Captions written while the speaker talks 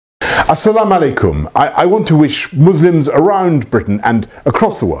Assalamu alaikum. I want to wish Muslims around Britain and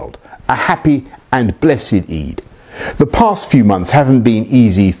across the world a happy and blessed Eid. The past few months haven't been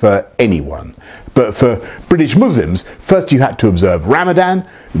easy for anyone, but for British Muslims, first you had to observe Ramadan,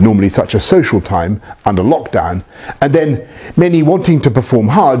 normally such a social time, under lockdown, and then many wanting to perform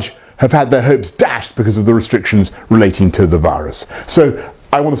Hajj have had their hopes dashed because of the restrictions relating to the virus. So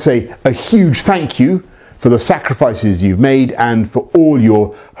I want to say a huge thank you for the sacrifices you've made and for all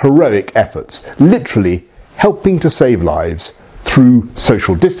your heroic efforts, literally helping to save lives through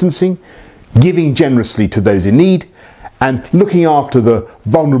social distancing, giving generously to those in need, and looking after the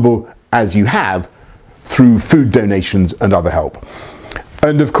vulnerable as you have through food donations and other help.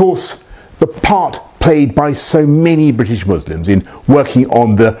 And of course, the part played by so many British Muslims in working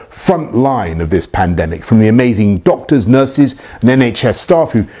on the front line of this pandemic, from the amazing doctors, nurses and NHS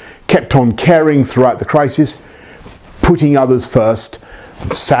staff who kept on caring throughout the crisis, putting others first,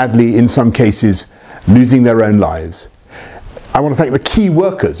 sadly in some cases losing their own lives. I want to thank the key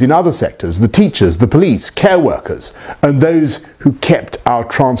workers in other sectors, the teachers, the police, care workers, and those who kept our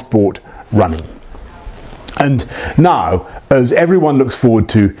transport running. And now, as everyone looks forward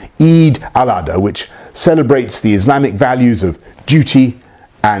to Eid al-Adha, which celebrates the Islamic values of duty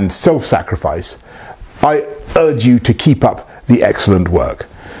and self-sacrifice, I urge you to keep up the excellent work.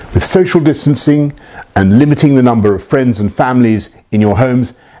 With social distancing and limiting the number of friends and families in your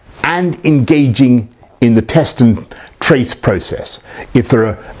homes, and engaging in the test and trace process if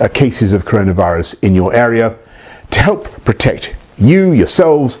there are cases of coronavirus in your area, to help protect you,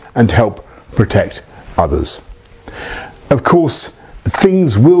 yourselves, and to help protect others. Of course,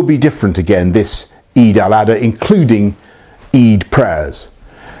 things will be different again this Eid al-Adha, including Eid prayers.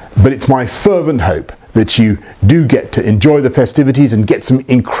 But it's my fervent hope that you do get to enjoy the festivities and get some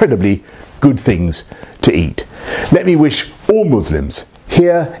incredibly good things to eat. Let me wish all Muslims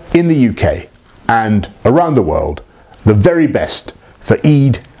here in the UK and around the world the very best for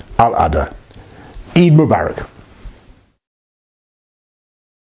Eid al-Adha. Eid Mubarak.